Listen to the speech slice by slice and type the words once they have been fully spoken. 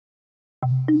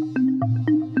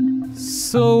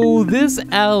So this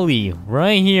alley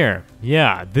right here,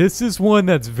 yeah, this is one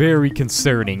that's very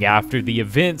concerning after the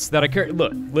events that occurred.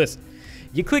 Look, listen,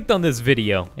 you clicked on this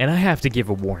video, and I have to give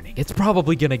a warning. It's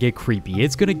probably gonna get creepy.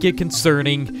 It's gonna get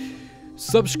concerning.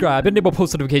 Subscribe, enable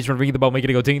post notification, ring the bell, make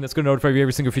it go ding. That's gonna notify you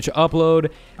every single future upload.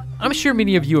 I'm sure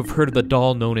many of you have heard of the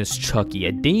doll known as Chucky,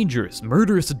 a dangerous,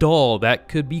 murderous doll that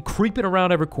could be creeping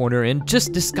around every corner and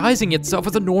just disguising itself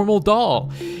as a normal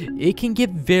doll. It can get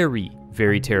very,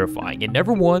 very terrifying, and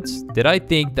never once did I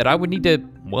think that I would need to,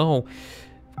 well,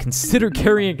 consider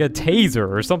carrying a taser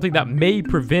or something that may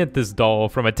prevent this doll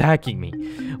from attacking me.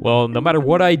 Well, no matter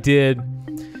what I did,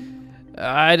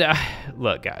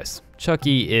 look, guys,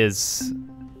 Chucky is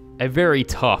a very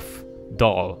tough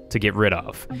doll to get rid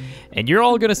of, and you're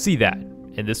all gonna see that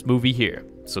in this movie here.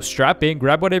 So strap in,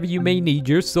 grab whatever you may need,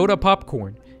 your soda,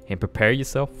 popcorn, and prepare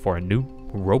yourself for a new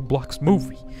Roblox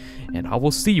movie. And I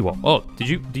will see you all. Oh, do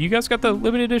you guys got the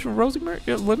limited edition Rosie merch?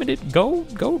 Limited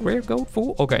gold, rare gold,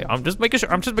 full? Okay, I'm just making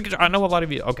sure. I know a lot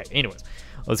of you. Okay, anyways,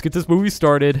 let's get this movie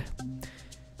started.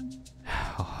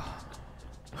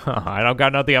 I don't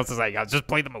got nothing else to say, guys. Just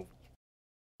play the movie.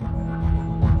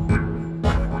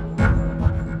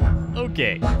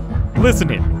 Okay, listen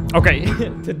here. Okay,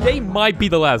 today might be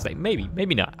the last day.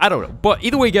 Maybe not. I don't know. But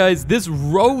either way, guys, this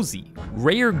Rosie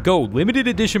rare gold limited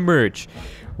edition merch,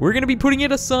 we're going to be putting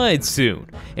it aside soon.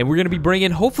 And we're going to be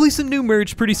bringing hopefully some new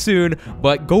merch pretty soon.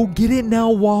 But go get it now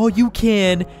while you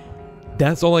can.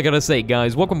 That's all I gotta say,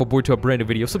 guys. Welcome aboard to a brand new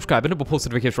video. Subscribe, enable post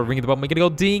notifications for ringing the bell, make it go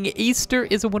ding. Easter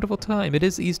is a wonderful time. It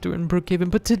is Easter in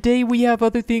BrookHaven, but today we have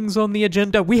other things on the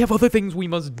agenda. We have other things we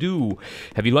must do.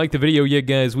 Have you liked the video yet,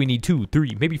 guys? We need 2,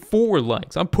 3, maybe 4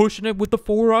 likes. I'm pushing it with the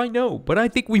 4, I know, but I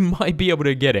think we might be able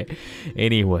to get it.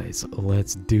 Anyways,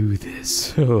 let's do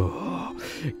this. Oh,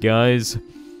 guys,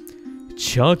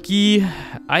 Chucky.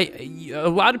 A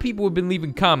lot of people have been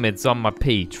leaving comments on my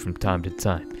page from time to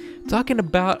time, talking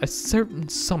about a certain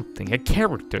something, a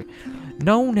character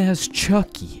known as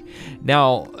Chucky.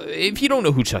 Now, if you don't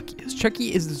know who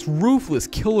Chucky is this ruthless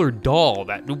killer doll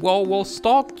that will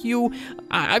stalk you.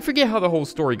 I forget how the whole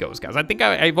story goes, guys. I think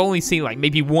I've only seen like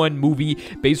maybe one movie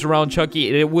based around Chucky,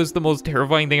 and it was the most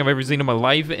terrifying thing I've ever seen in my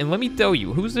life. And let me tell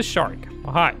you, who's the shark?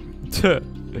 Oh, hi.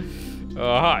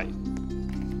 Hi.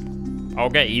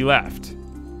 Okay, he left.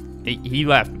 He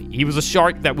left me. He was a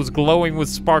shark that was glowing with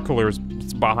sparklers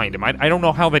behind him. I don't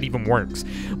know how that even works,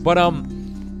 but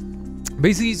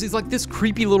basically he's like this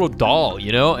creepy little doll,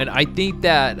 you know. And I think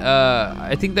that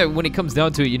when it comes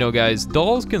down to it, you know, guys,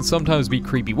 dolls can sometimes be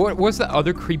creepy. What's the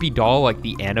other creepy doll, like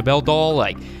the Annabelle doll?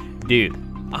 Like, dude,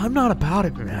 I'm not about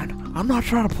it, man. I'm not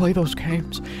trying to play those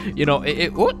games, you know.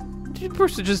 What? The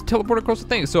person just teleport across the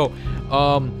thing. So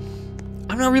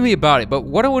I'm not really about it. But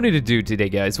what I wanted to do today,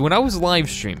 guys, when I was live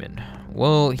streaming,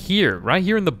 well, right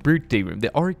here in the birthday room,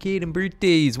 the arcade and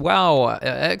birthdays. Wow,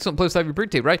 excellent place to have your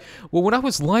birthday, right? Well, when I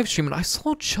was live streaming, I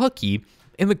saw Chucky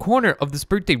in the corner of this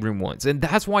birthday room once, and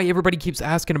that's why everybody keeps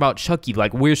asking about Chucky.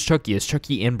 Like, where's Chucky? Is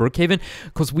Chucky in BrookHaven?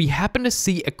 Because we happen to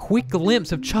see a quick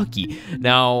glimpse of Chucky.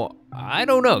 Now, I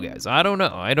don't know, guys. I don't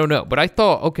know. But I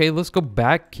thought, okay, let's go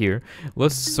back here.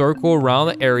 Let's circle around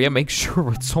the area, make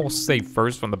sure it's all safe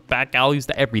first, from the back alleys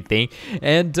to everything,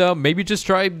 and maybe just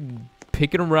try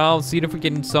picking around, seeing if we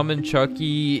can summon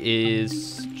Chucky.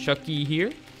 Is Chucky here?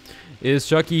 Is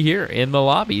Chucky here in the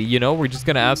lobby? You know, we're just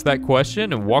gonna ask that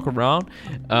question and walk around.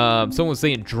 Someone's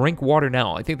saying drink water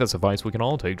now. I think that's advice we can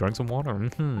all take. Drink some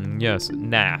water. Yes.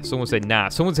 Nah. Someone said nah.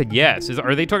 Someone said yes.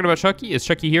 Are they talking about Chucky? Is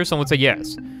Chucky here? Someone said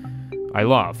yes. I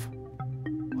love.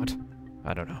 What?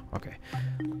 I don't know. Okay.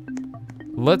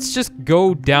 Let's just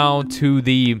go down to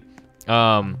the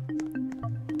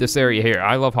this area here.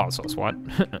 I love hot sauce. What?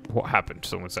 What happened?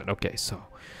 Someone said. Okay, so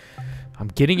I'm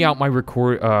getting out my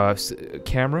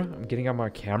camera. I'm getting out my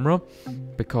camera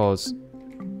because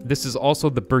this is also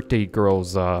the birthday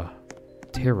girl's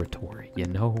territory, you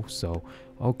know. So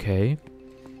okay,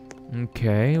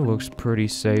 looks pretty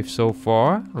safe so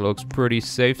far.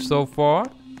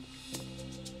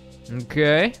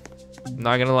 Okay.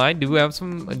 Not gonna lie, do have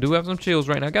some chills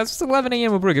right now, guys. It's 11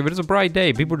 a.m. in BrookHaven. It's a bright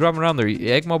day. People driving around their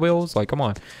eggmobiles. Like, come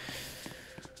on.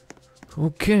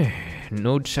 Okay,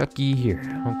 no Chucky here.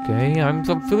 Okay, I'm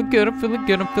feeling good. I'm feeling.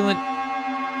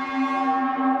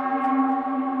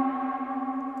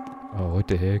 Oh, what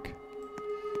the heck?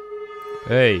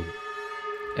 Hey,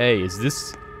 is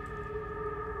this?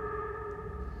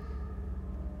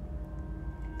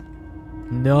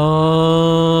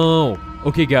 No.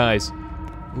 Okay, guys.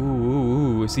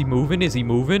 Ooh, is he moving?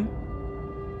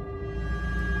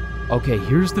 Okay,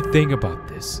 here's the thing about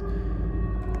this.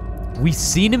 We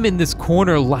seen him in this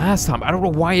corner last time. I don't know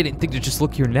why I didn't think to just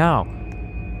look here now.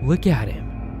 Look at him.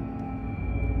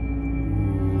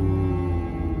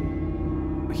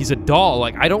 He's a doll.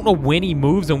 Like, I don't know when he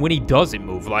moves and when he doesn't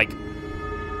move. Like,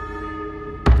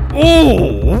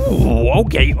 oh,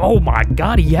 okay. Oh my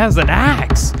God, he has an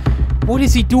axe. What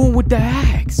is he doing with the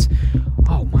axe?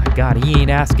 Oh my God, he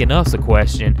ain't asking us a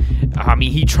question. I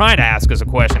mean, he trying to ask us a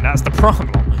question. That's the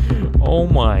problem. Oh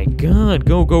my God,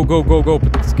 go, go, go, go, go.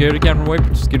 Put the security camera away. Put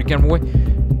the security camera away.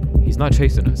 He's not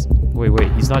chasing us.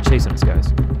 Wait, he's not chasing us,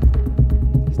 guys.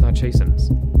 He's not chasing us.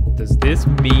 Does this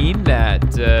mean that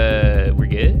we're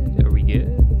good? Are we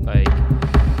good? Like,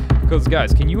 because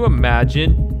guys, can you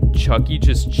imagine Chucky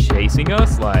just chasing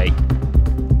us? Like,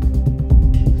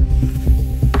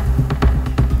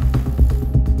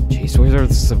 jeez,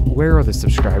 where are the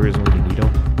subscribers when you need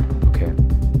them? Okay.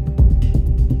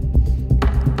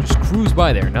 Just cruise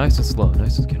by there, nice and slow,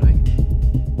 nice and can I?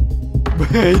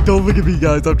 Hey, don't look at me,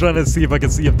 guys. I'm trying to see if I can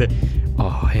see him there. Oh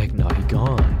heck no, he's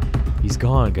gone. He's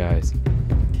gone, guys.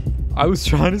 I was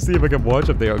trying to see if I can watch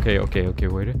up there. Okay,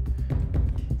 wait.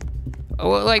 Oh,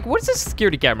 like, what's this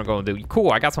security camera gonna do?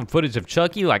 Cool, I got some footage of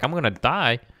Chucky. Like, I'm gonna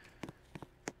die.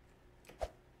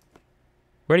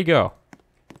 Where'd he go?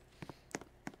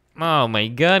 Oh my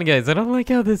God, guys, I don't like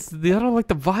how this. I don't like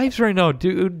the vibes right now,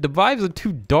 dude. The vibes are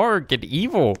too dark and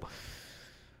evil.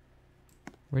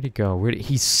 Where'd he go?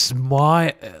 He's small,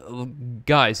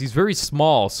 guys. He's very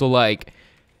small, so like.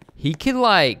 He can,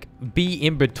 like, be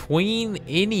in between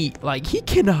any, like, he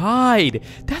can hide.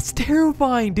 That's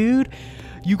terrifying, dude.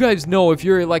 You guys know if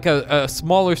you're, like, a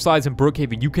smaller size in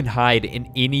Brookhaven, you can hide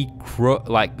in any,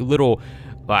 like, little,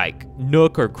 like,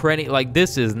 nook or cranny. Like,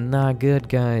 this is not good,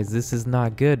 guys. This is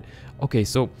not good. Okay,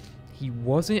 so he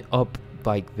wasn't up,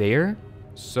 like, there.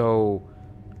 So,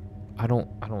 I don't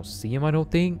see him, I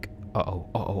don't think.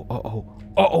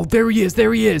 Uh-oh, there he is,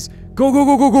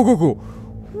 Go.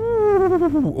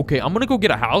 Okay, I'm gonna go get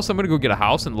a house.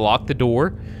 And lock the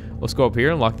door. Let's go up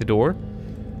here and lock the door.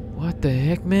 What the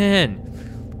heck, man?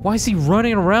 Why is he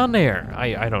running around there?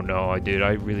 I don't know, dude.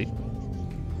 I really...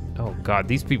 Oh, God.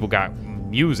 These people got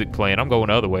music playing. I'm going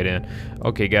the other way then.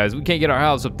 Okay, guys. We can't get our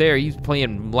house up there. He's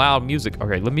playing loud music.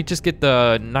 Okay, let me just get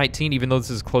the 19, even though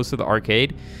this is close to the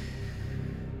arcade.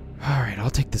 All right, I'll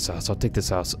take this house.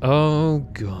 Oh,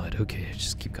 God. Okay,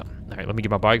 just keep coming. All right, let me get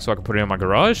my bike so I can put it in my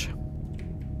garage.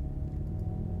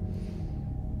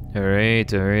 All right.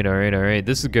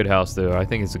 This is a good house, though. I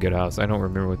think it's a good house. I don't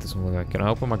remember what this one looked like. Can I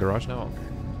open my garage now?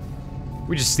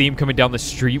 We just see him coming down the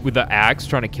street with the axe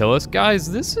trying to kill us.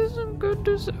 Guys, this isn't good.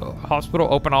 Hospital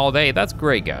open all day. That's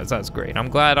great, guys. That's great. I'm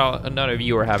glad none of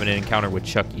you are having an encounter with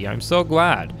Chucky. I'm so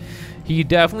glad. He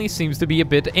definitely seems to be a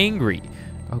bit angry.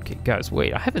 Okay, guys,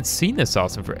 wait. I haven't seen this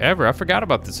house in forever. I forgot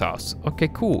about this house. Okay,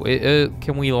 cool.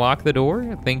 Can we lock the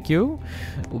door? Thank you.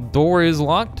 Door is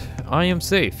locked. I am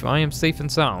safe. I am safe and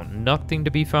sound. Nothing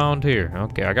to be found here.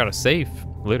 Okay, I got a safe.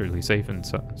 Literally safe and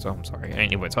sound. So I'm sorry.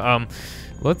 Anyways,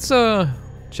 let's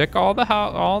check all the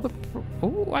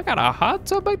Oh, I got a hot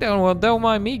tub back there. Well, don't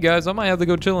mind me, guys. I might have to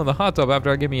go chill in the hot tub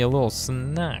after I give me a little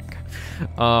snack.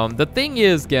 The thing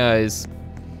is, guys,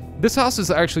 this house is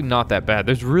actually not that bad.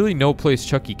 There's really no place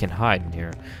Chucky can hide in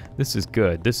here. This is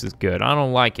good. I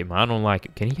don't like him.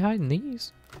 Can he hide in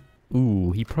these?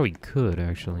 Ooh, he probably could,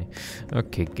 actually.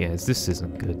 Okay, guys, this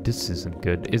isn't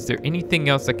good. Is there anything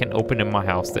else that can open in my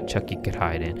house that Chucky could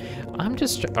hide in? I'm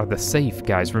just... the safe,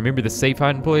 guys. Remember the safe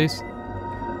hiding place?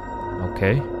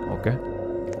 Okay.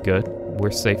 Good.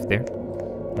 We're safe there.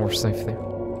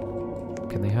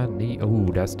 Can they hide in these? Ooh,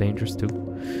 that's dangerous, too.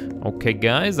 Okay,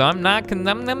 guys, I'm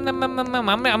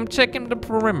checking the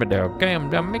perimeter, okay?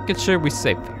 I'm making sure we're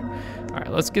safe here. All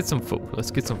right, let's get some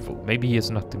food. Maybe he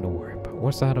has nothing to worry about.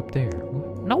 What's that up there?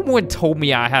 No one told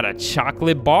me I had a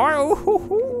chocolate bar.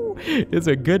 Ooh, it's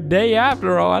a good day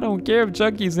after all. I don't care if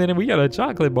Chucky's in it. We got a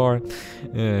chocolate bar.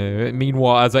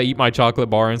 Meanwhile, as I eat my chocolate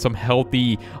bar and some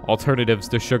healthy alternatives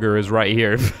to sugar is right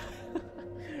here.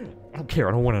 I don't care.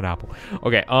 I don't want an apple.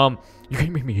 Okay, you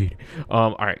can't make me eat.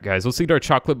 All right, guys, let's eat our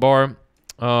chocolate bar.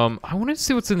 I want to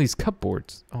see what's in these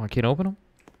cupboards. Oh, I can't open them?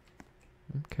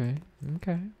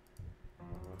 Okay.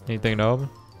 Anything to open?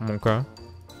 Okay.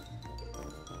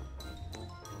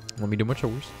 Let me do my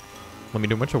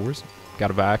chores.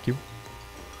 Gotta vacuum.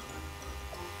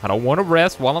 I don't want to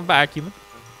rest while I'm vacuuming.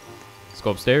 Let's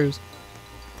go upstairs.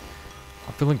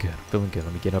 I'm feeling good.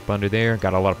 Let me get up under there.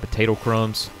 Got a lot of potato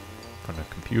crumbs from the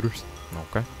computers.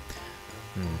 Okay.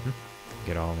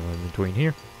 Get all in between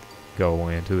here. Go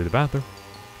into the bathroom.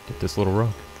 Get this little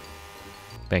rug.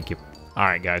 Thank you.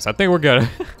 Alright, guys, I think we're good.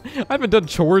 I haven't done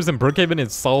chores in Brookhaven in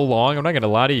so long. I'm not gonna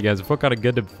lie to you guys. It felt kind of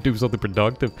good to do something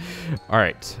productive.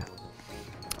 Alright.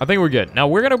 I think we're good. Now,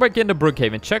 we're gonna back into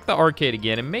Brookhaven, check the arcade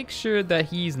again, and make sure that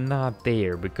he's not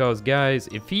there. Because, guys,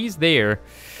 if he's there...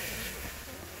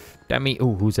 That means...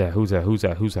 Oh, who's that? Who's that? Who's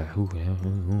that? Who's that? Who?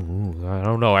 I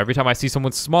don't know. Every time I see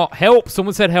someone small... Help!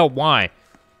 Someone said help. Why?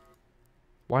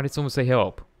 Why did someone say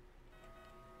help?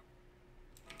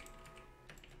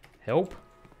 Help?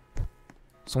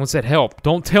 Someone said help.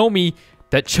 Don't tell me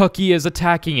that Chucky is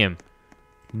attacking him.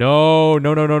 No,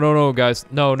 guys.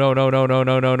 No.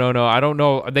 I don't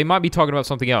know. They might be talking about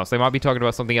something else.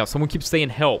 Someone keeps saying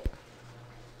help.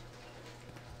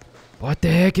 What the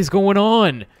heck is going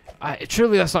on?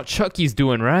 Surely that's not Chucky's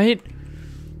doing, right?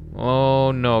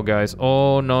 Oh, no, guys.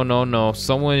 Oh, no.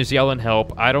 Someone is yelling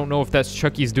help. I don't know if that's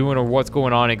Chucky's doing or what's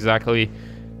going on exactly.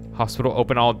 Hospital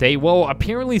open all day. Well,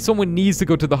 apparently someone needs to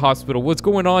go to the hospital. What's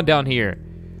going on down here?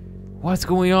 What's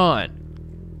going on?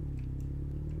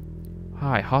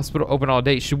 Hi, hospital open all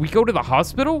day. Should we go to the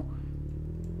hospital?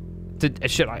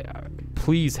 Should I?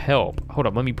 Please help. Hold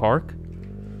up, let me park.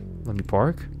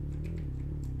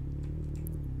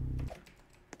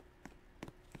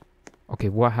 Okay,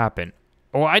 what happened?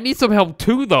 Oh, I need some help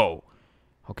too, though.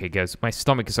 Okay, guys, my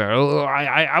stomach is...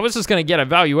 I was just going to get an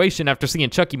evaluation after seeing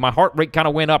Chucky. My heart rate kind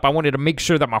of went up. I wanted to make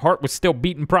sure that my heart was still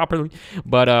beating properly.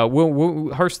 But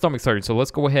her stomach's hurting, so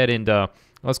let's go ahead and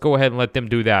let them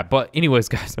do that. But anyways,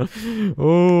 guys.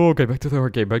 Oh, okay, back to the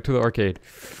arcade.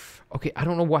 Okay, I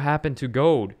don't know what happened to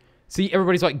Gold. See,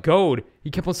 everybody's like, Gold.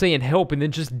 He kept on saying help and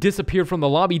then just disappeared from the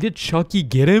lobby. Did Chucky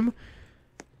get him?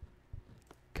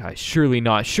 Guys, surely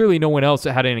not. Surely no one else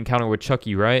had an encounter with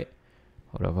Chucky, right?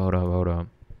 Hold up.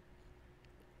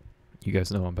 You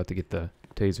guys know I'm about to get the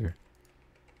taser.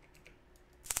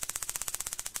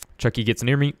 Chucky gets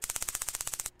near me.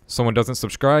 Someone doesn't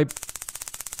subscribe.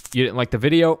 You didn't like the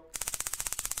video.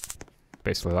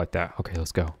 Basically like that. Okay,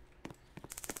 let's go.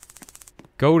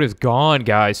 Goat is gone,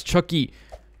 guys. Chucky's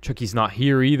not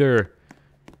here either.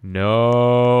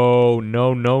 No.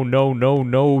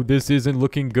 This isn't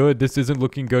looking good,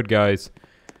 guys.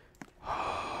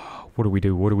 What do we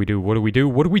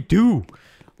do?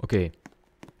 Okay.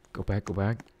 Go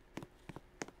back.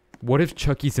 What if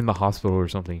Chucky's in the hospital or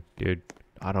something? Dude,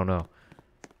 I don't know.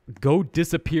 Goat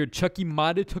disappeared. Chucky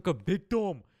might have took a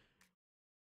victim.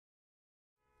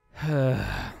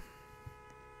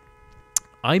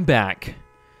 I'm back.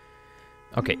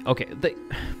 Okay.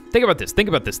 Think about this.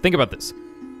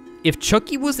 If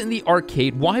Chucky was in the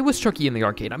arcade, why was Chucky in the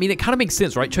arcade? I mean, it kind of makes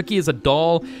sense, right? Chucky is a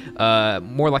doll,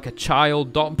 more like a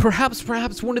child doll. Perhaps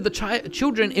one of the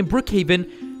children in Brookhaven.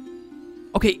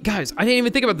 Okay, guys, I didn't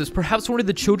even think about this. Perhaps one of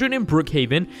the children in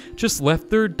Brookhaven just left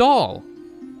their doll.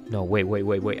 No, wait.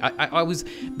 I was...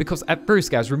 Because at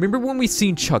first, guys, remember when we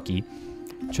seen Chucky?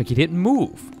 Chucky didn't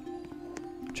move.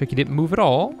 Chucky didn't move at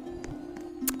all.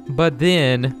 But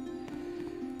then...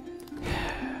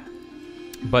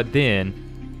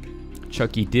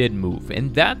 Chucky did move.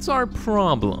 And that's our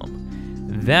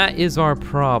problem. That is our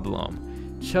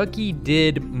problem. Chucky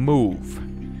did move.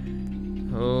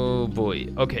 Oh boy.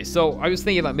 Okay, so I was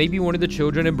thinking that maybe one of the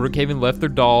children in Brookhaven left their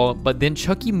doll, but then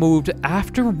Chucky moved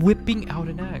after whipping out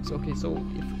an axe. Okay, so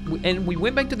and we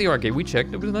went back to the arcade. We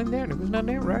checked. There was nothing there. There was nothing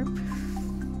there, right?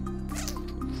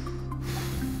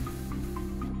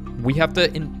 We have to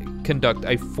conduct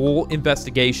a full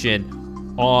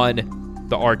investigation on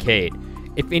the arcade.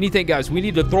 If anything, guys, we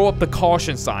need to throw up the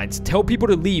caution signs. Tell people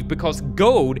to leave because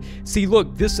Gold... See,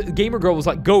 look, this gamer girl was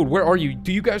like, Gold, where are you?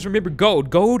 Do you guys remember Gold?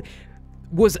 Gold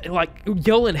was like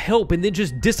yelling help and then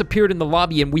just disappeared in the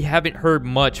lobby, and we haven't heard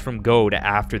much from Gold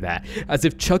after that. As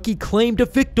if Chucky claimed a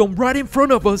victim right in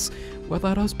front of us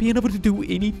without us being able to do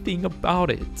anything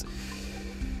about it.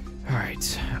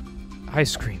 Alright.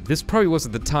 Ice cream. This probably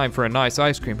wasn't the time for a nice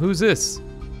ice cream. Who's this?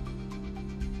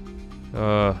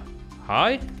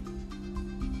 Hi?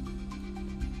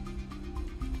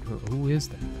 Who is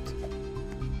that?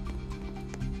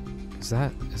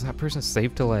 Is that person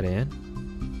safe to let in?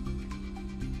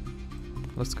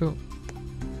 Let's go.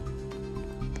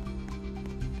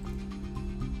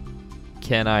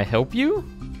 Can I help you?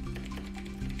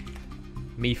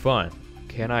 Me fun.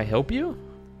 Can I help you?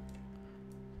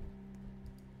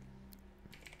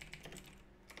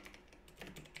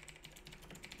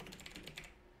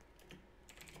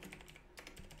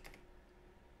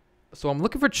 So I'm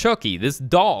looking for Chucky, this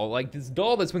doll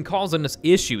that's been causing us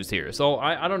issues here. So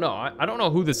I don't know. I don't know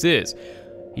who this is.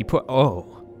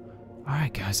 Oh.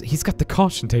 Alright, guys. He's got the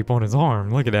caution tape on his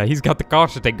arm. Look at that. He's got the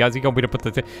caution tape, guys. He's gonna be to put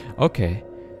the thing. Okay.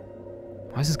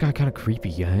 Why is this guy kind of creepy,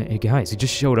 guys? He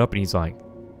just showed up and he's like,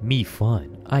 Me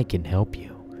fun. I can help you.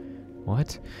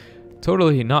 What?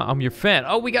 Totally not. I'm your fan.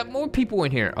 Oh, we got more people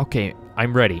in here. Okay,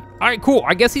 I'm ready. All right, cool.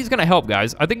 I guess he's gonna help,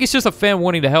 guys. I think it's just a fan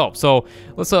wanting to help. So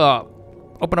let's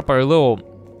open up our little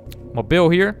mobile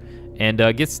here and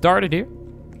get started here.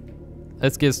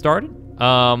 Let's get started.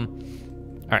 All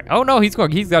right. Oh no, he's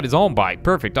got his own bike.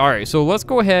 Perfect. All right. So let's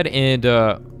go ahead and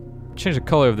change the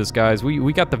color of this, guys.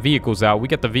 We got the vehicles out. We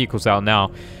got the vehicles out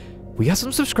now. We got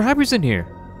some subscribers in here.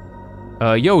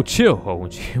 Yo, chill. Oh,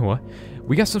 what?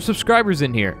 We got some subscribers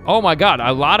in here. Oh my God,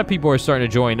 a lot of people are starting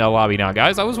to join the lobby now,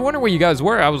 guys. I was wondering where you guys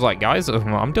were. I was like, guys,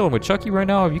 I'm dealing with Chucky right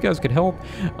now. If you guys could help.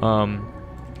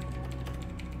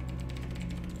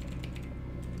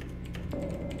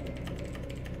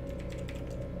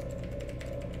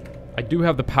 I do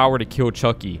have the power to kill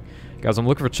Chucky. Guys, I'm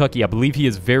looking for Chucky. I believe he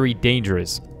is very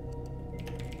dangerous.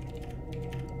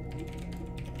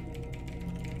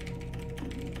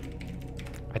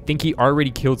 I think he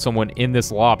already killed someone in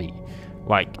this lobby.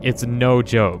 Like, it's no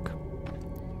joke.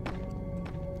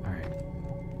 Alright.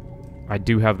 I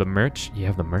do have the merch. You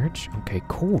have the merch? Okay,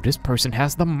 cool. This person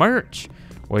has the merch.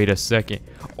 Wait a second.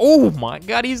 Oh my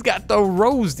God, he's got the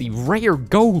rare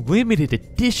gold limited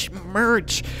edition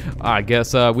merch. I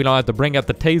guess we don't have to bring out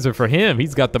the taser for him.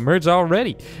 He's got the merch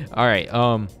already. Alright,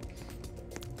 alright,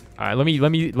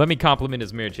 let me compliment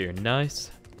his merch here.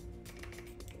 Nice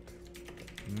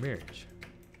merch.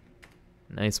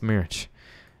 Nice merch.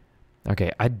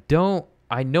 Okay, I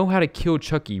know how to kill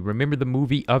Chucky. Remember the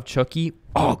movie of Chucky?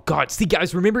 Oh God, see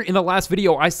guys, remember in the last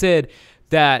video I said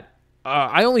that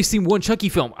I only seen one Chucky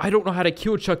film. I don't know how to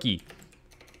kill Chucky.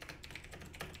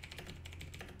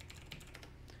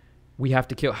 We have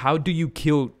to kill, how do you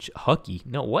kill Chucky?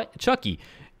 No, what? Chucky.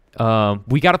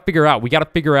 We gotta figure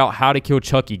out how to kill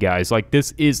Chucky, guys. Like,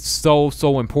 this is so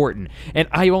important. And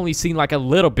I only seen like a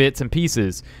little bits and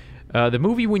pieces. The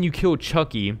movie when you kill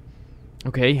Chucky,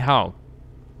 okay, how?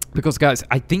 Because, guys,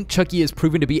 I think Chucky is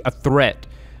proven to be a threat.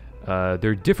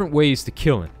 There are different ways to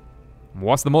kill him.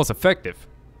 What's the most effective?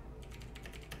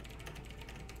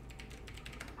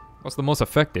 What's the most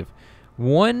effective?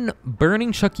 1,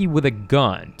 burning Chucky with a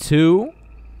gun. 2,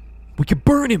 we could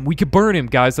burn him. We could burn him,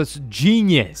 guys. That's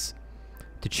genius.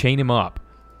 To chain him up.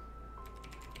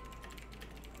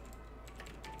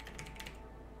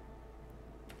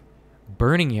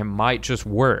 Burning him might just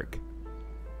work.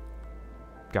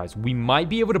 Guys, we might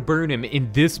be able to burn him,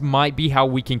 and this might be how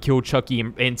we can kill Chucky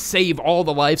and save all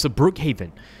the lives of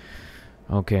BrookHaven.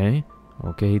 Okay.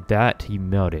 Okay, that he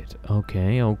melted.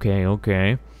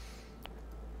 Okay.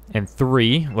 And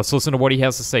 3, let's listen to what he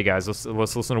has to say, guys.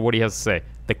 Let's listen to what he has to say.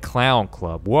 The Clown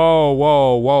Club. Whoa.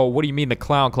 What do you mean the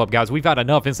Clown Club, guys? We've had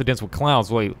enough incidents with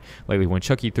clowns lately. When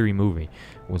Chucky 3 movie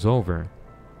was over.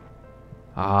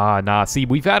 Nah, see,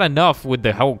 we've had enough with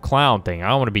the whole clown thing.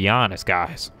 I want to be honest,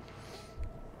 guys.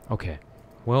 Okay,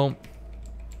 well...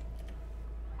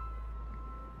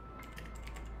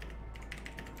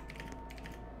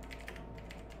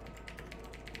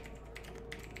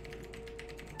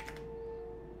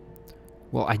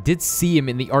 Well, I did see him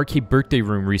in the arcade birthday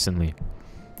room recently.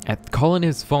 Calling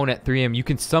his phone at 3 a.m. You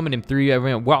can summon him 3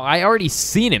 a.m. Well, I already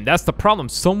seen him. That's the problem.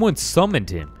 Someone summoned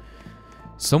him.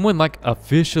 Someone, like,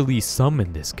 officially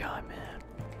summoned this guy, man.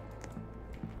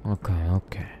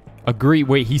 Okay. Agree.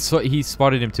 Wait, he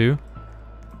spotted him too?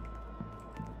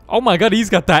 Oh my God, he's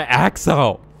got that axe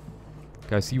out.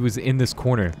 Guys, he was in this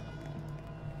corner.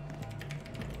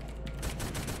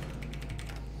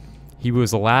 He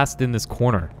was last in this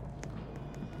corner.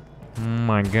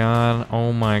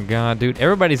 Oh my God, dude.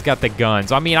 Everybody's got the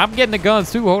guns. I mean, I'm getting the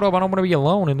guns too. Hold up, I don't want to be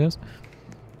alone in this.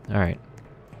 All right.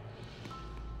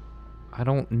 I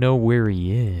don't know where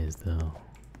he is, though.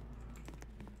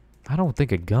 I don't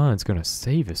think a gun's gonna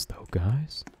save us, though,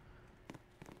 guys.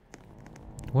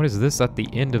 What is this at the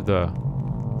end of the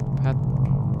path?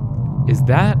 Is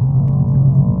that?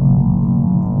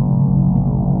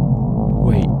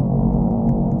 Wait.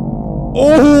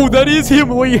 Oh, that is him!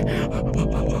 Wait.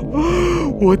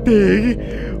 What the heck?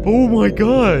 Oh my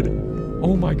God.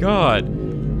 Oh my God.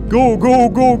 Go.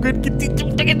 Get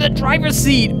in the driver's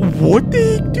seat. What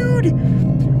the heck, dude?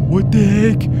 What the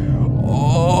heck?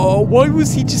 Oh, why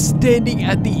was he just standing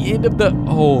at the end of the...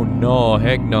 Oh, no.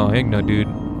 Heck no, dude.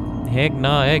 Heck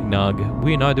no.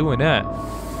 We're not doing that.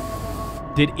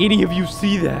 Did any of you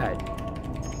see that?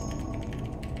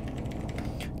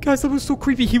 Guys, that was so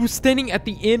creepy. He was standing at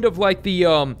the end of, like, the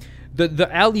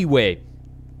alleyway.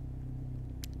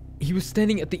 He was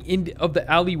standing at the end of the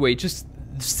alleyway, just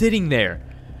sitting there.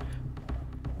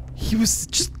 He was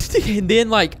just And then,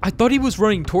 like, I thought he was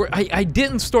running toward... I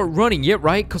didn't start running yet,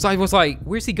 right? Because I was like,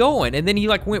 where's he going? And then he,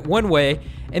 like, went one way.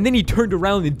 And then he turned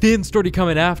around and then started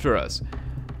coming after us.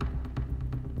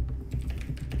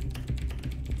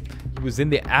 He was in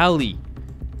the alley.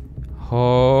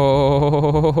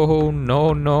 Oh,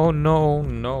 no, no, no,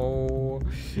 no.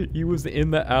 He was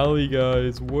in the alley,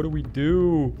 guys. What do we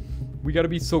do? We gotta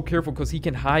be so careful because he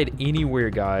can hide anywhere,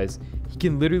 guys. He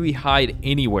can literally hide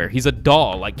anywhere. He's a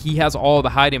doll. Like, he has all the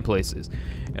hiding places.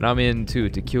 And I'm in, too,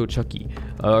 to kill Chucky.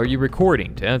 Are you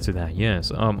recording? To answer that,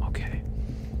 yes. Okay.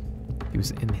 He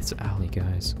was in this alley,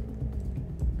 guys.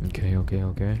 Okay, okay,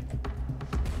 okay.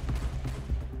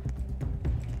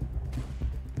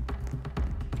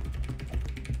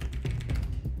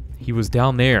 He was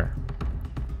down there.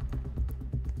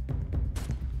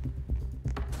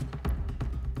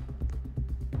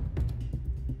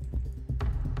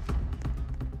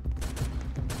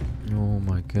 Oh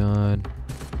my god.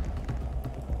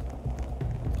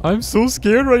 I'm so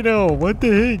scared right now. What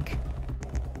the heck?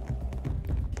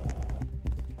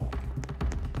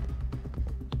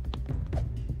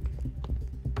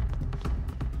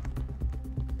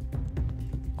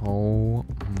 Oh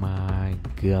my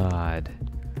god.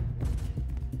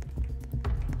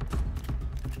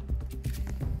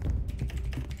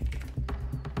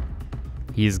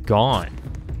 He's gone.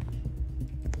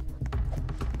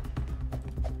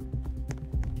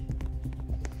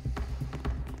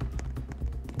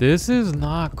 This is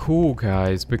not cool,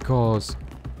 guys, because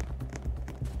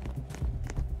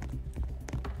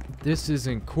this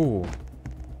isn't cool.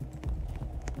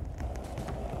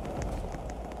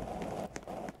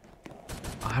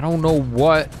 I don't know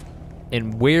what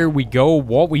and where we go,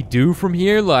 what we do from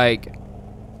here. Like,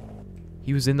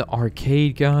 he was in the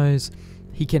arcade, guys.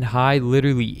 He can hide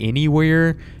literally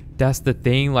anywhere. That's the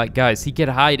thing. Like, guys, he can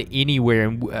hide anywhere.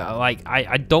 And, like,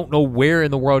 I don't know where in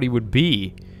the world he would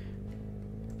be.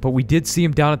 But we did see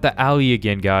him down at the alley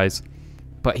again, guys.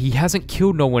 But he hasn't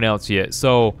killed no one else yet.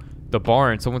 So, the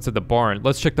barn. Someone said the barn.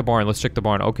 Let's check the barn. Let's check the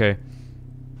barn. Okay.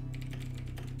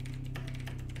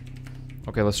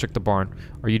 Okay, let's check the barn.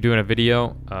 Are you doing a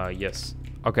video? Yes.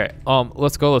 Okay.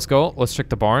 Let's go. Let's go. Let's check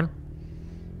the barn.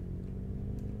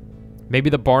 Maybe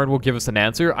the barn will give us an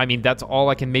answer. I mean, that's all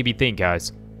I can maybe think,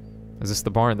 guys. Is this the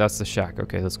barn? That's the shack.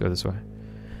 Okay, let's go this way.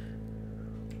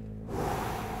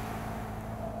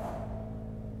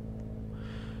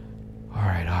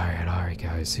 Alright,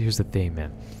 guys. Here's the thing,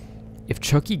 man. If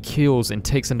Chucky kills and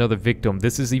takes another victim,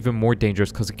 this is even more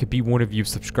dangerous because it could be one of you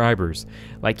subscribers.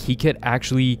 Like, he could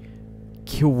actually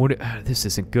kill one. This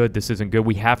isn't good. This isn't good.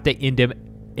 We have to end him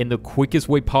in the quickest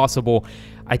way possible.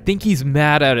 I think he's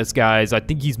mad at us, guys. I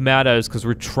think he's mad at us because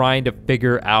we're trying to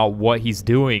figure out what he's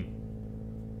doing.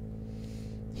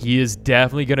 He is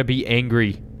definitely going to be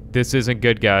angry. This isn't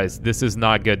good, guys. This is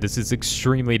not good. This is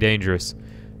extremely dangerous.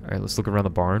 All right, let's look around the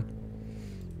barn.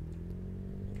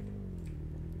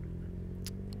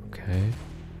 Okay.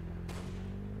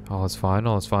 All is fine.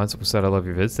 All is fine. Someone said I love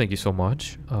your vids. Thank you so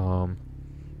much.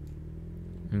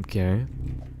 Okay.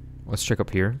 Let's check up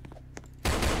here.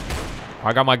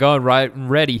 I got my gun right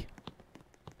and ready.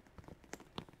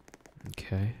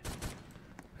 Okay.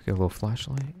 Get a little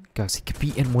flashlight. Guys, he could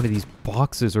be in one of these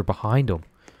boxes or behind them.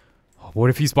 Oh, what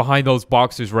if he's behind those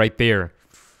boxes right there?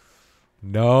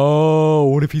 No.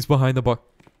 What if he's behind the box?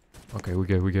 Okay, we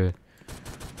good. We good.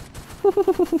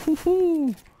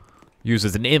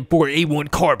 Uses an M4A1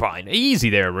 carbine.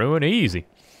 Easy there, Ruin. Easy.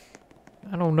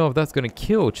 I don't know if that's gonna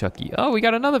kill Chucky. Oh, we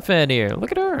got another fan here.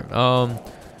 Look at her.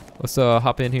 Let's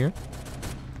hop in here.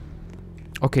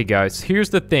 Okay, guys, here's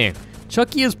the thing.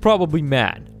 Chucky is probably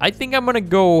mad. I think I'm gonna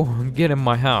go get in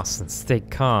my house and stay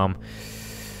calm.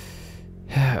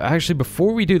 Actually,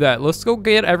 before we do that, let's go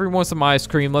get everyone some ice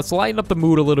cream. Let's lighten up the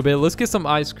mood a little bit. Let's get some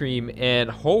ice cream, and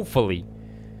hopefully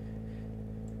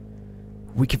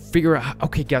we can figure out...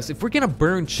 Okay, guys, if we're gonna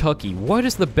burn Chucky, what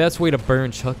is the best way to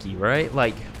burn Chucky, right?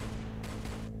 Like,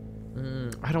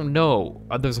 I don't know.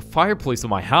 There's a fireplace in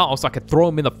my house. I could throw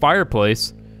him in the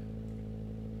fireplace.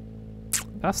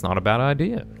 That's not a bad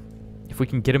idea. If we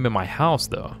can get him in my house,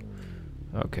 though.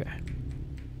 Okay.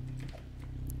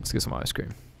 Let's get some ice cream.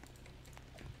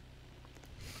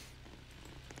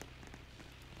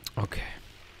 Okay.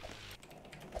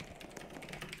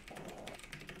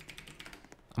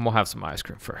 I'm gonna have some ice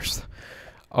cream first.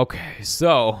 Okay,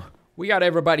 so we got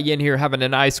everybody in here having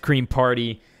an ice cream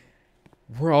party.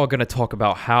 We're all gonna talk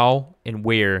about how and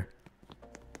where.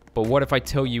 But what if I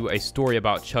tell you a story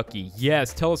about Chucky?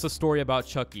 Yes, tell us a story about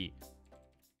Chucky.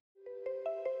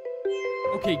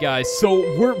 Okay, guys, so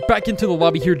we're back into the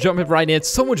lobby here, jumping right in.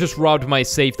 Someone just robbed my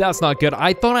safe. That's not good.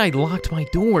 I thought I locked my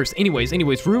doors. Anyways,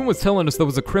 Ruben was telling us there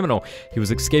was a criminal. He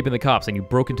was escaping the cops, and he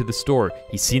broke into the store.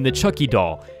 He's seen the Chucky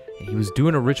doll. And he was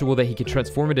doing a ritual that he could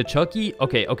transform into Chucky.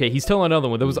 Okay, he's telling another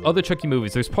one. There was other Chucky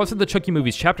movies. There's parts of the Chucky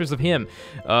movies, chapters of him.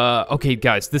 Okay,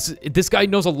 guys, this guy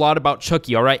knows a lot about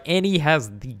Chucky, all right? And he has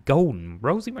the golden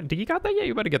Rosie. Do you got that? Yeah,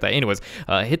 you better get that. Anyways,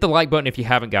 hit the like button if you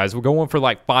haven't, guys. We're going for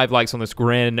like 5 likes on this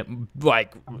grand,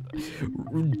 like,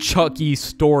 Chucky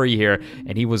story here.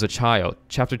 And he was a child.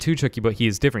 Chapter 2 Chucky, but he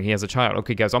is different. He has a child.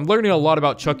 Okay, guys, I'm learning a lot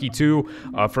about Chucky too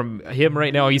from him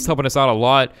right now. He's helping us out a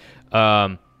lot.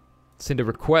 Send a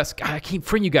request. I can't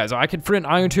friend you guys. I can friend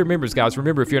Iron Tier members, guys.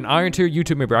 Remember, if you're an Iron Tier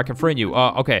YouTube member, I can friend you.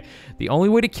 Okay. The only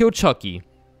way to kill Chucky.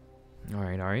 All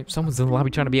right. Someone's in the lobby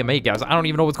trying to be a mate, guys. I don't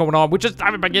even know what's going on. We're just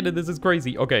diving back into this. Is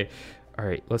crazy. Okay. All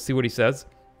right. Let's see what he says.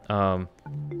 We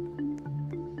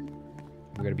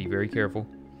gotta be very careful.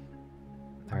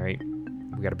 All right.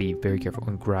 We gotta be very careful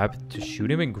and to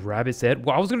shoot him and grab his head.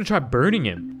 Well, I was gonna try burning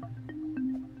him.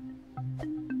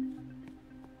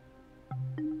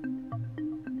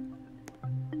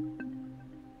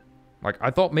 Like,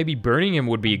 I thought maybe burning him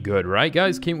would be good, right,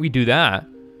 guys? Can't we do that?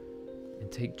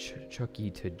 And take Chucky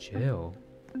to jail.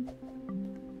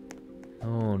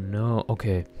 Oh, no.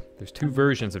 Okay. There's 2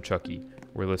 versions of Chucky.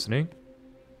 We're listening.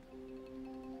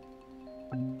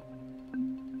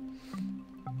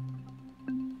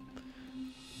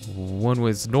 One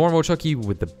was normal Chucky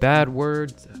with the bad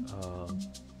words.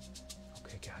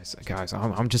 Okay, guys.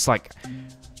 I'm just, like,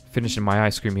 finishing my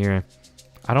ice cream here.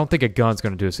 I don't think a gun's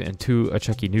gonna do us into a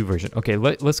Chucky new version. Okay,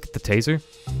 let's get the taser.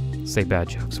 Say bad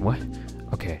jokes. What?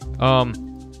 Okay.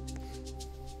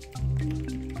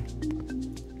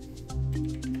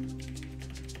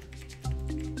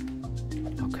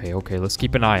 Okay. Let's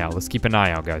keep an eye out.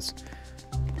 Guys.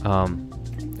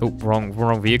 Oh,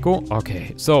 wrong vehicle.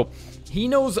 Okay, so he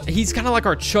knows. He's kind of like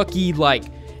our Chucky, like,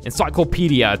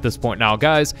 encyclopedia at this point now,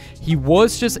 guys. He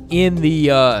was just in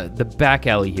the back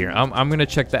alley here. I'm gonna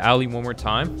check the alley one more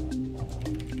time.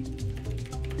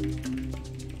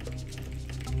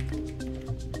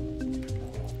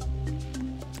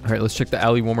 All right, let's check the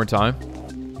alley one more time.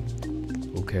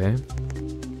 Okay.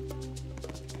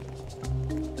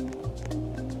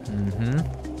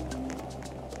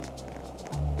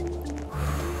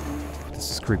 This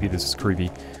is creepy.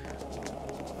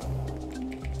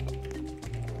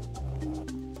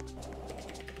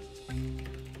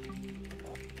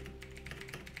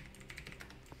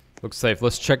 Looks safe.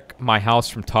 Let's check my house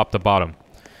from top to bottom.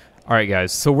 All right,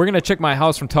 guys. So we're going to check my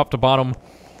house from top to bottom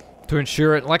to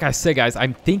ensure it. Like I said, guys,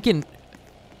 I'm thinking...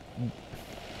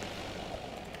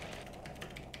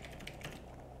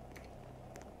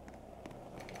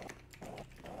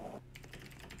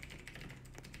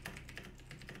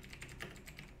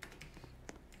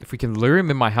 If we can lure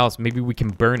him in my house, maybe we can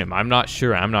burn him. I'm not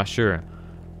sure.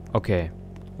 Okay.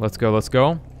 Let's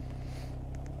go.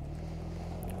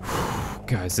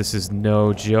 Guys, this is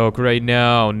no joke right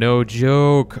now. No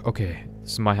joke. Okay.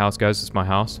 This is my house, guys. This is my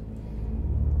house.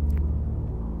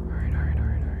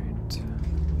 Alright.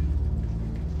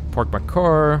 Park my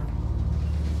car.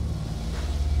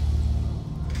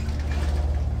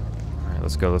 Alright,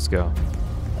 let's go.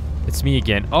 It's me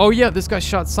again. Oh, yeah, this guy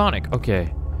shot Sonic.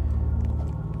 Okay.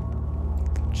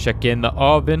 Check in the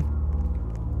oven.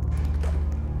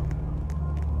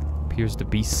 Appears to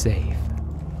be safe.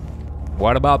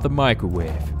 What about the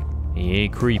microwave? He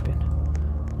ain't creeping.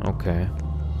 Okay.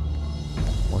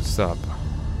 What's up?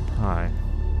 Hi.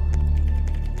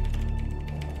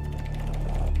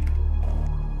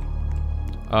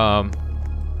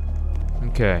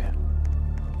 Okay.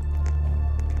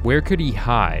 Where could he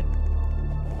hide?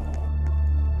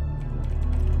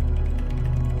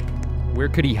 Where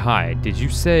could he hide? Did you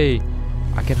say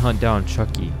I can hunt down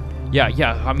Chucky? Yeah,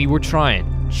 I mean, we're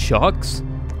trying. Chucks?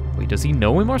 Wait, does he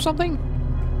know him or something?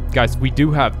 Guys, we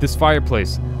do have this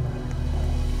fireplace.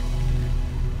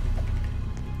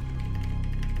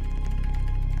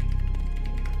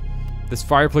 This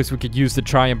fireplace we could use to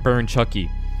try and burn Chucky.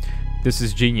 This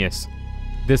is genius.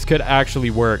 This could actually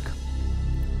work.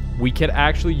 We could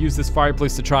actually use this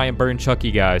fireplace to try and burn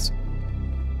Chucky, guys.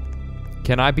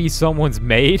 Can I be someone's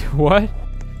maid? What?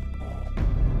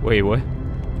 Wait, what?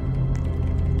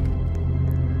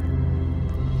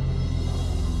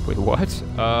 Wait, what?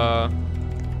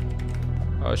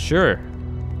 Sure.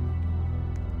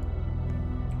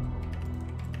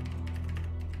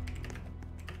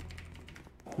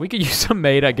 We could use a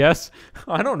maid, I guess.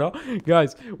 I don't know.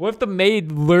 Guys, what if the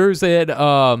maid lures it,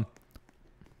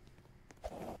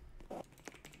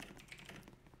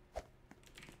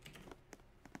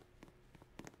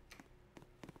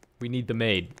 We need the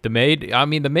maid. The maid, I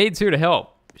mean, the maid's here to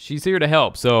help. She's here to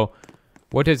help. So,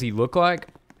 what does he look like?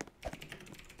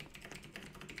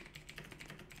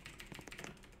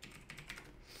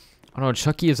 I don't know,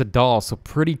 Chucky is a doll, so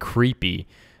pretty creepy.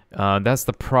 That's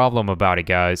the problem about it,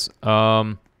 guys.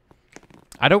 I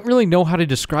don't really know how to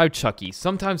describe Chucky.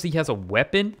 Sometimes he has a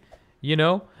weapon, you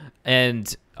know?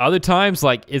 And other times,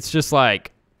 like, it's just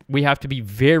like, we have to be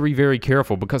very, very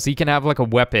careful because he can have, like, a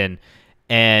weapon.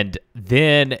 And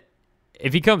then,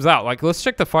 if he comes out, like, let's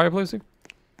check the fireplace here.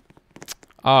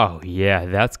 Oh, yeah,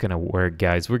 that's gonna work,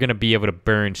 guys. We're gonna be able to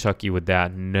burn Chucky with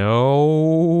that.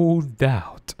 No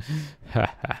doubt.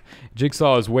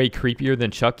 Jigsaw is way creepier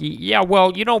than Chucky. Yeah,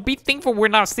 well, you know, be thankful we're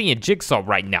not seeing Jigsaw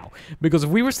right now. Because if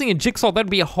we were seeing Jigsaw,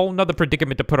 that'd be a whole nother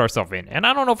predicament to put ourselves in. And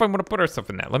I don't know if I'm going to put ourselves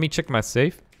in that. Let me check my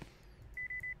safe.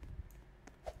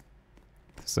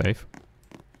 Safe.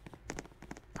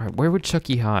 Alright, where would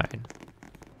Chucky hide?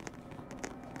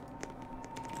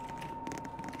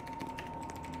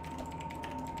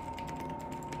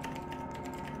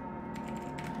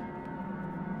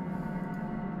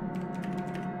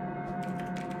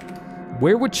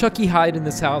 Where would Chucky hide in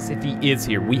this house if he is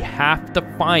here? We have to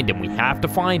find him. We have to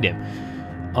find him.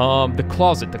 The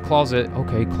closet.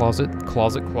 Okay, closet. The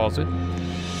closet.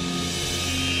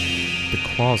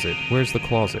 Where's the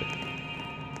closet?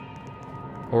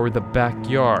 Or the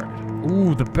backyard.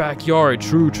 Ooh, the backyard.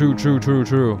 True.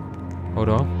 Hold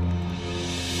on.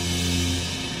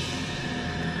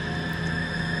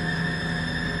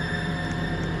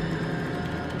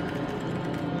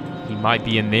 He might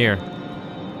be in there.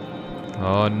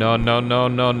 Oh, no,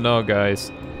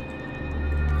 guys.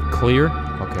 Clear?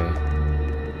 Okay.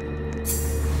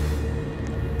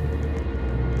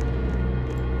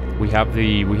 We have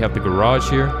the garage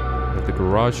here.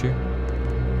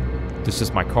 This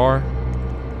is my car.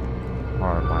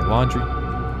 Or my laundry.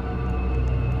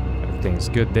 Everything's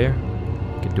good there.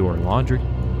 We can do our laundry.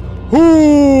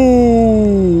 Ooh!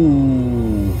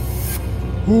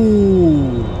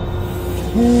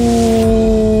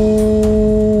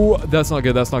 That's not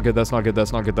good.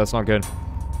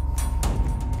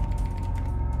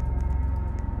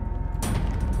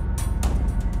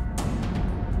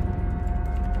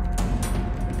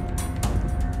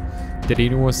 Did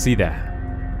anyone see that?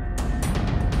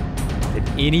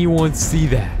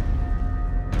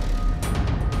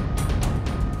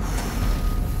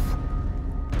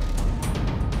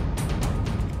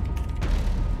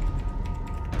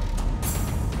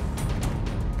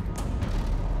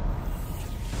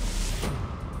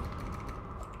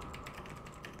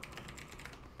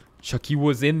 Chucky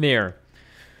was in there.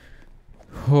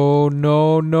 Oh,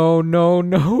 no.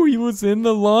 He was in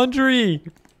the laundry.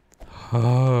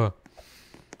 Okay.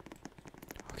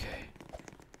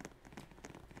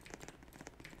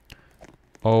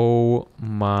 Oh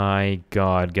my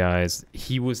God, guys.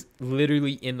 He was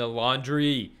literally in the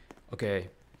laundry. Okay.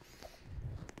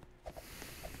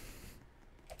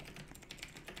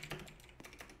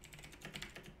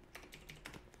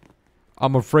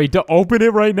 I'm afraid to open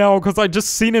it right now because I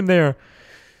just seen him there.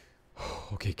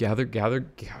 Okay, gather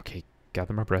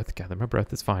my breath.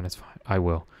 It's fine. I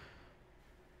will.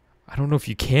 I don't know if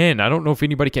you can. I don't know if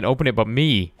anybody can open it but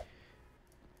me.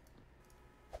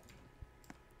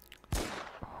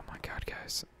 Oh my God,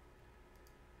 guys.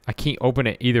 I can't open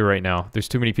it either right now. There's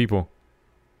too many people.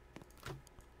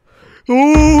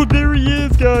 Oh, there he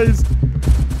is, guys.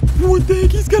 What the heck?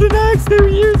 He's got an axe. There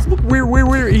he is. Look,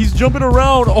 where? He's jumping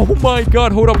around. Oh my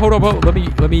God. Hold up. Let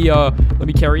me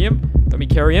carry him.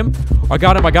 I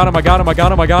got him.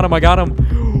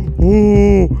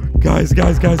 Oh, guys.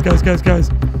 Guys,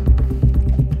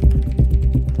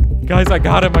 I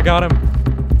got him.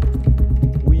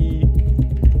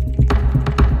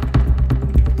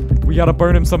 We gotta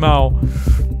burn him somehow.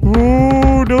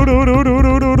 Oh,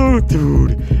 no.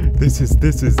 Dude. This is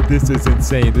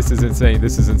insane.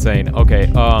 Okay,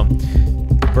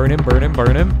 burn him.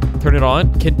 Turn it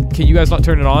on. Can you guys not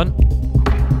turn it on?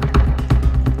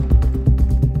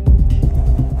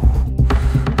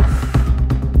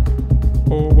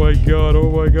 Oh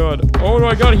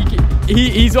my god.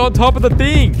 He's on top of the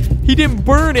thing. He didn't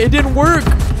burn. It didn't work.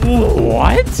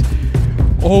 What?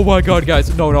 Oh my God,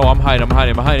 guys. No, I'm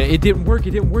hiding. It didn't work.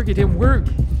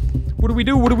 What do we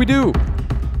do?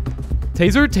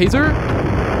 Taser?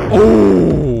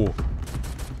 Oh!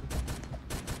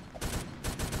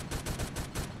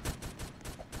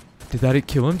 Did that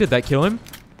kill him? Did that kill him?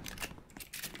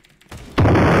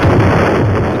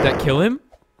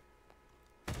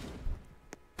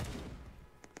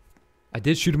 I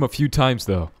did shoot him a few times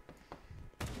though.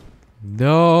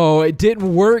 No, it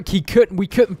didn't work. We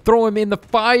couldn't throw him in the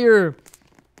fire.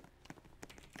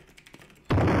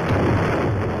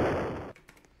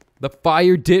 The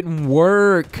fire didn't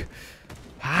work.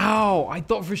 How? I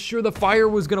thought for sure the fire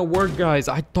was gonna work, guys.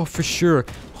 I thought for sure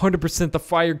 100% the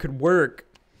fire could work.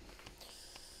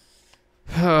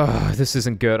 This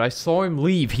isn't good. I saw him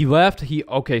leave. He left.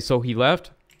 Okay, so he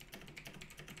left.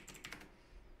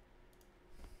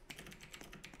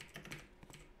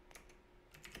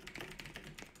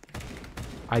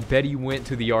 I bet he went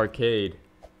to the arcade.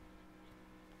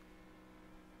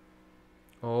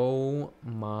 Oh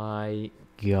my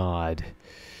god.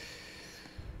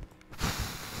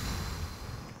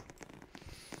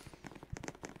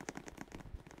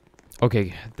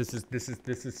 Okay, this is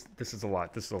a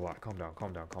lot. This is a lot. Calm down,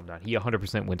 calm down, calm down. He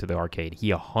 100% went to the arcade. He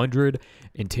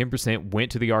 110% went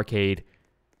to the arcade.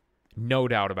 No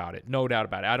doubt about it. No doubt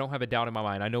about it. I don't have a doubt in my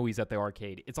mind. I know he's at the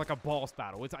arcade. It's like a boss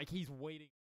battle. It's like he's waiting.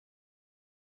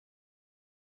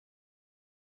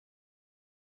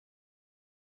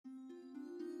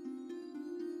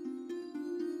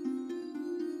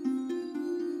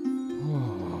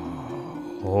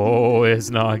 Oh, it's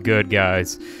not good,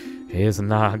 guys. It's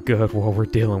not good what we're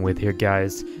dealing with here,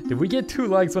 guys. Did we get 2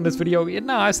 likes on this video?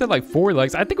 No, I said like 4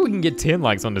 likes. I think we can get 10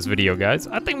 likes on this video, guys.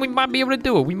 I think we might be able to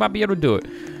do it. We might be able to do it.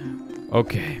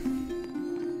 Okay.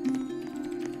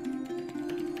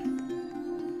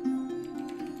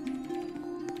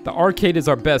 The arcade is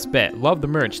our best bet. Love the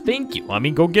merch. Thank you. I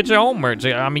mean, go get your own merch.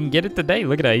 I mean, get it today.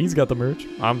 Look at that. He's got the merch.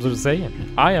 I'm just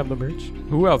saying. I have the merch.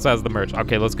 Who else has the merch?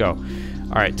 Okay, let's go.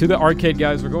 All right, to the arcade,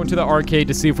 guys. We're going to the arcade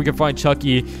to see if we can find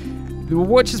Chucky.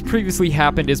 What just previously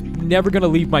happened is never going to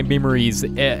leave my memories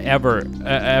ever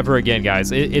again,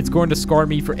 guys. It's going to scar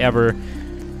me forever.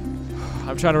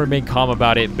 I'm trying to remain calm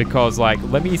about it because, like,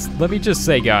 let me just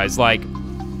say, guys, like,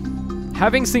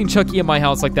 having seen Chucky in my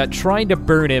house like that, trying to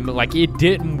burn him, like, it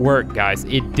didn't work, guys.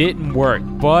 It didn't work,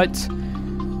 but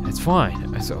it's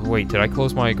fine. So, wait, did I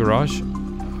close my garage?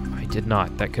 I did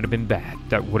not. That could have been bad.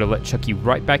 That would have let Chucky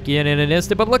right back in an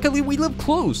instant, but luckily we live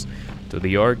close to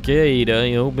the arcade.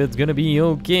 I hope it's gonna be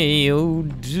okay. Oh,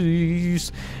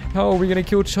 jeez. How are we gonna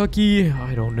kill Chucky?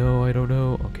 I don't know. I don't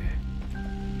know. Okay.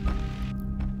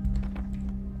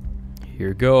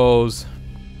 Here goes.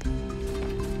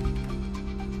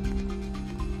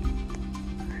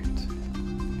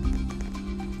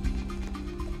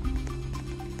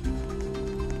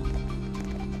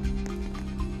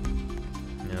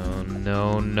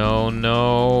 No, no,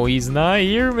 no. He's not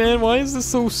here, man. Why is this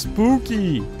so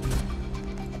spooky?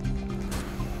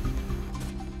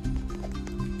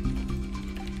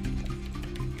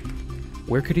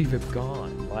 Where could he have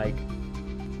gone? Like,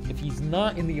 if he's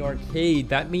not in the arcade,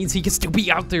 that means he can still be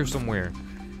out there somewhere.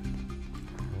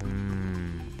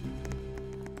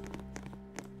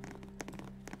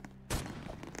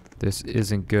 This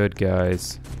isn't good,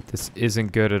 guys. This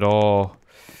isn't good at all.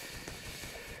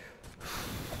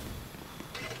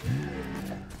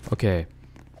 Okay.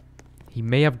 He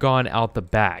may have gone out the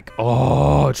back.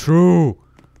 Oh, true.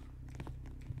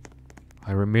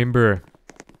 I remember.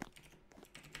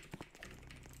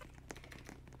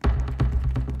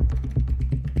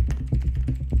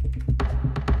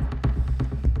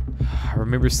 I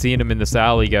remember seeing him in this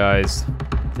alley, guys.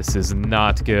 This is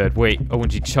not good. Wait,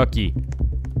 OMG, Chucky.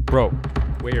 Bro,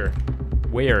 where?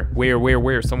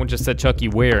 Where? Someone just said Chucky,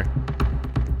 where?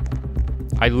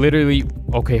 I literally...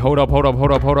 Okay, hold up.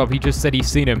 He just said he's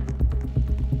seen him.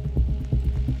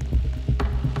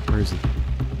 Where is he?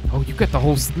 Oh, you got the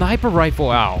whole sniper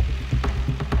rifle out.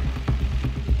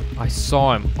 I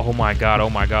saw him. Oh my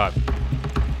god.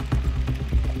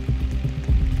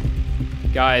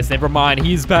 Guys, never mind.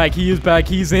 He's back. He's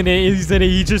in it.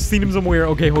 He just seen him somewhere.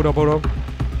 Okay, hold up.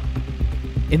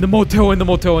 In the motel. We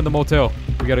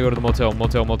gotta go to the motel.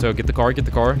 Get the car.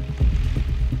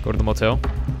 Go to the motel.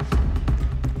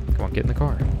 Come on, get in the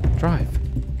car. Drive.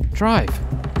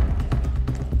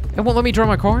 It won't let me drive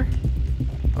my car?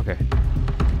 Okay.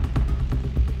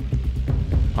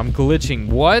 I'm glitching.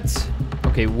 What?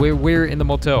 Okay, we're in the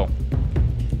motel.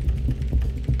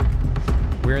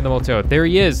 We're in the motel. There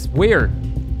he is. Where?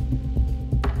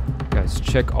 Guys,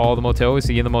 check all the motel. Is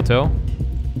he in the motel?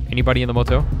 Anybody in the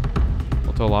motel?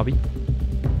 Motel lobby?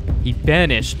 He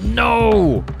vanished.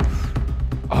 No!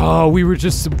 Oh, we were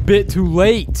just a bit too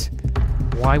late.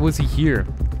 Why was he here?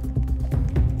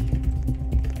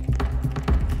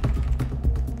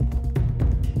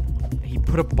 He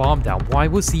put a bomb down. Why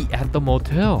was he at the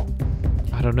motel?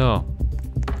 I don't know.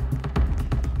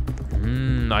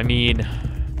 I mean...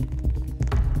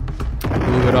 I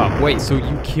blew it up. Wait, so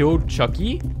you killed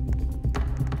Chucky?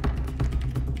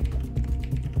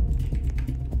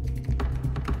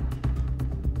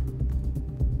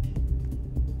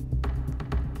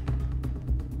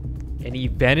 And he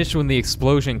vanished when the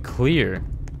explosion cleared.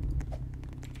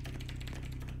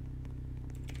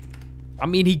 I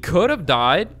mean, he could have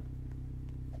died.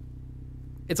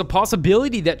 It's a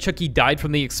possibility that Chucky died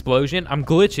from the explosion. I'm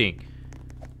glitching.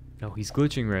 No, he's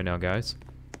glitching right now, guys.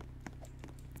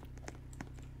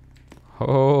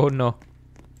 Oh, no.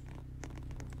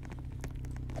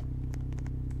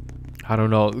 I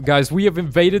don't know. Guys, we have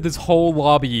invaded this whole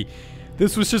lobby.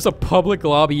 This was just a public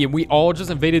lobby, and we all just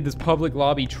invaded this public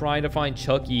lobby trying to find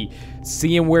Chucky,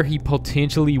 seeing where he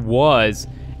potentially was.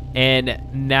 And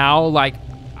now, like,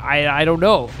 I don't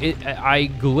know.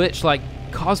 I glitched, like,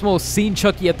 Cosmo seen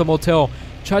Chucky at the motel,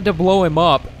 tried to blow him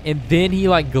up, and then he,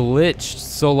 like, glitched.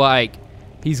 So, like,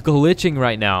 he's glitching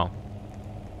right now.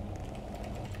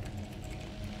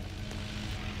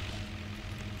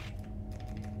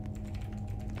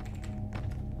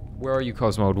 Where are you,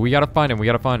 Cosmo? We gotta find him. We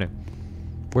gotta find him.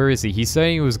 Where is he? He's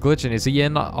saying he was glitching. Is he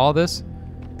in all this?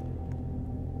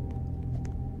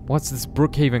 What's this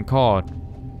BrookHaven called?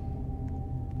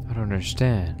 I don't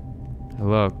understand.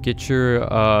 Hello, get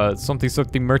your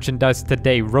something merchandise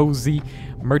today. Rosie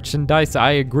merchandise.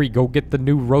 I agree. Go get the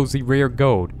new Rosie rare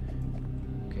gold.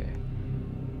 Okay.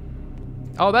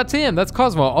 Oh, that's him. That's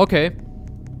Cosmo. Okay.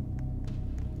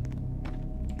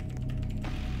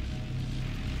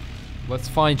 Let's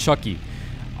find Chucky.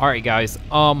 All right, guys.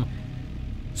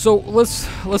 So let's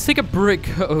take a brief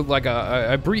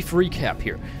recap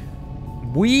here.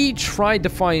 We tried to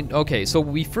find, okay, so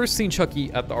we first seen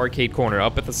Chucky at the arcade corner,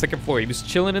 up at the second floor. He was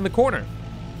chilling in the corner.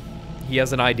 He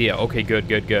has an idea. Okay, good.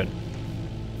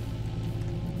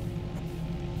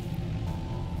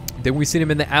 Then we seen him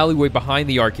in the alleyway behind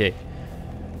the arcade.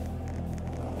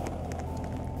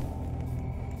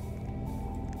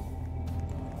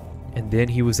 And then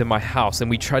he was in my house, and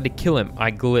we tried to kill him.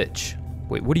 I glitch.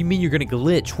 Wait, what do you mean you're gonna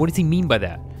glitch? What does he mean by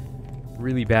that?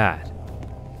 Really bad.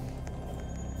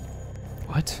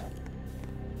 What?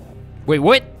 Wait,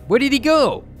 what? Where did he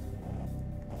go?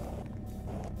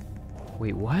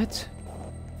 Wait, what?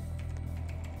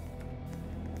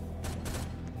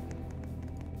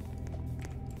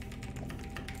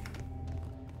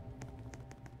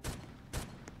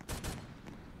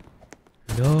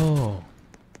 No.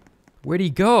 Where'd he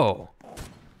go?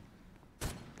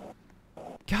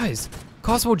 Guys,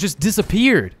 Cosmo just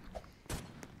disappeared.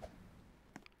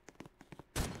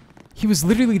 He was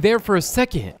literally there for a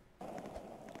second.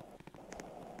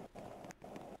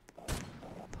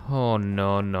 Oh,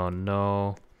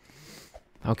 no.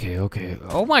 Okay.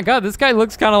 Oh my god, this guy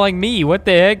looks kind of like me. What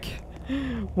the heck?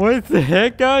 What the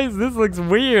heck, guys? This looks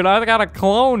weird. I got a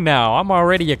clone now. I'm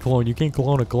already a clone. You can't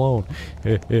clone a clone.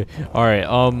 Alright,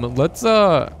 let's,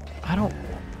 I don't...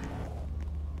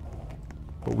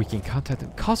 But we can contact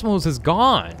him. Cosmos is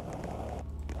gone.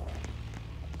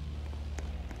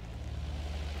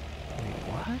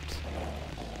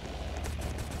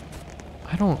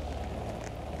 I don't...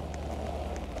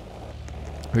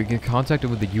 We can contact him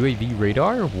with the UAV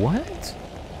radar? What?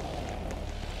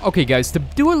 Okay, guys, to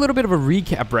do a little bit of a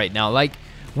recap right now, like,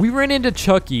 we ran into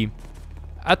Chucky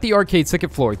at the arcade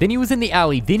second floor. Then he was in the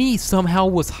alley. Then he somehow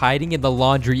was hiding in the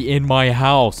laundry in my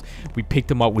house. We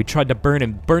picked him up. We tried to burn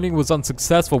him. Burning was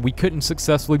unsuccessful. We couldn't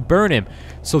successfully burn him.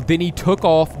 So then he took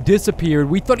off, disappeared.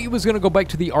 We thought he was going to go back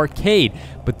to the arcade.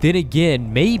 But then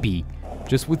again, maybe...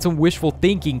 just with some wishful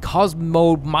thinking,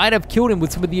 Cosmo might have killed him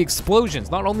with some of the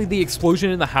explosions. Not only the explosion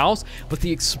in the house, but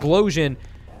the explosion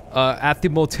at the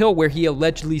motel where he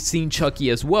allegedly seen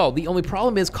Chucky as well. The only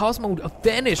problem is Cosmo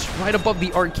vanished right above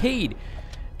the arcade.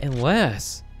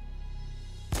 Unless...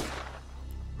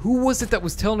 who was it that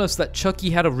was telling us that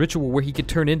Chucky had a ritual where he could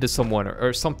turn into someone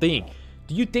or something?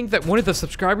 Do you think that one of the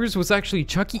subscribers was actually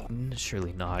Chucky?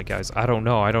 Surely not, guys. I don't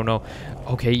know.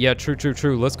 Okay, yeah, true.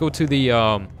 Let's go to the,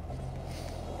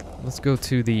 let's go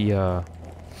to the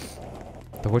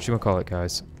whatchamacallit,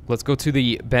 guys. Let's go to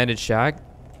the bandit shack.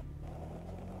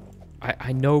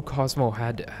 I know Cosmo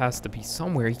has to be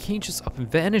somewhere. He can't just up and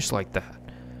vanish like that.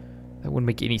 That wouldn't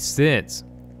make any sense.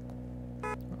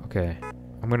 Okay.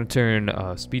 I'm gonna turn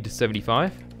speed to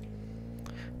 75.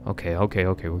 Okay,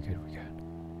 we're good.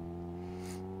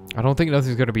 I don't think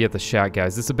nothing's gonna be at the shack,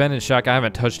 guys. This abandoned shack, I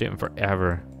haven't touched it in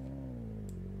forever.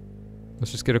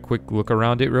 Let's just get a quick look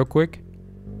around it real quick.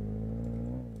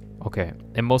 Okay,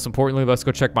 and most importantly, let's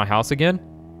go check my house again.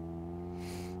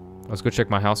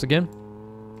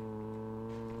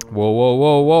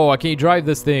 Whoa, I can't drive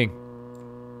this thing.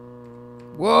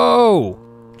 Whoa!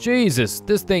 Jesus,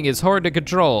 this thing is hard to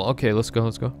control. Okay, let's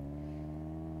go.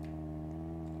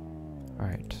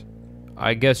 Alright.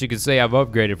 I guess you could say I've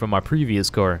upgraded from my previous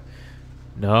car.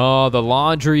 No, the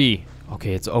laundry.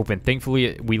 Okay, it's open.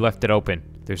 Thankfully, we left it open.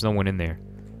 There's no one in there.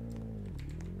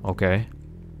 Okay.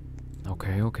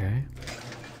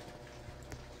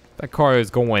 That car is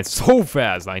going so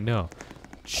fast, I know.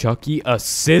 Chucky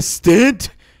assistant?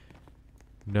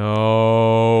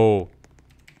 No.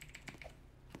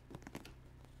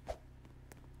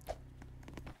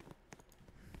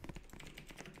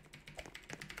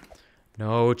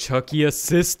 No, Chucky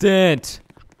assistant.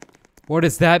 What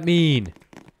does that mean?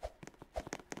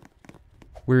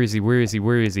 Where is he? Where is he?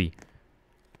 Where is he?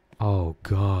 Oh,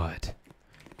 God.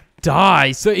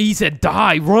 Die! So he said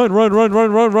die! Run, run, run,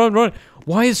 run, run, run, run!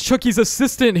 Why is Chucky's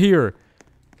assistant here?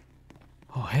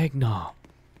 Oh, heck no.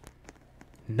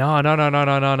 No, no, no, no,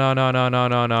 no, no, no, no, no, no,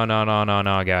 no, no, no, no, no,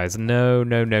 no, guys. No,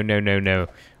 no, no, no, no, no.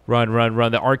 Run, run,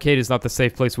 run. The arcade is not the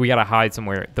safe place. We gotta hide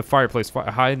somewhere. The fireplace.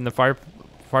 Hide in the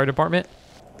fire department.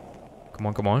 Come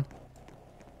on, come on.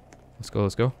 Let's go,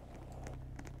 let's go.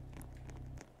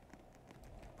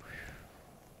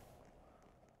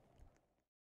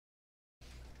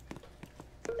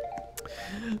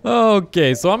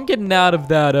 Okay, so I'm getting out of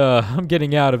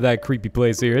that creepy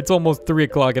place here. It's almost 3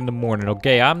 o'clock in the morning,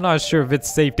 okay? I'm not sure if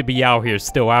it's safe to be out here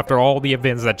still after all the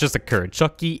events that just occurred.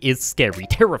 Chucky is scary,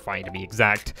 terrifying to be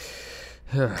exact.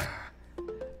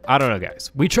 I don't know,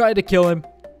 guys. We tried to kill him,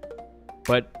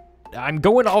 but I'm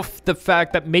going off the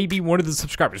fact that maybe one of the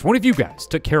subscribers, one of you guys,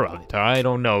 took care of it. I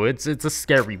don't know. It's a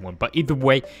scary one. But either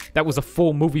way, that was a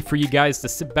full movie for you guys to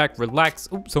sit back, relax.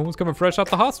 Oops, someone's coming fresh out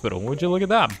the hospital. Would you look at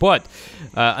that? But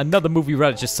another movie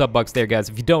right at just sub-bucks there, guys.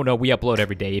 If you don't know, we upload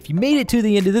every day. If you made it to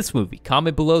the end of this movie,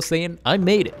 comment below saying, I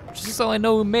made it. Just so I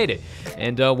know who made it.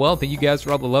 And, well, thank you guys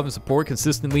for all the love and support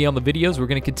consistently on the videos. We're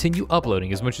going to continue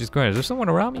uploading as much as can. Is there someone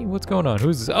around me? What's going on?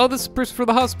 Who's this? Oh, this is the person for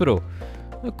the hospital.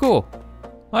 Oh, cool.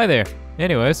 Hi there.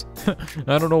 Anyways,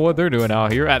 I don't know what they're doing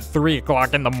out here at 3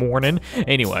 o'clock in the morning.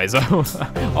 Anyways,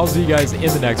 I'll see you guys in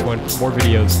the next one. More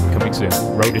videos coming soon.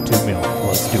 Road to 2 mil.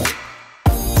 Let's do it.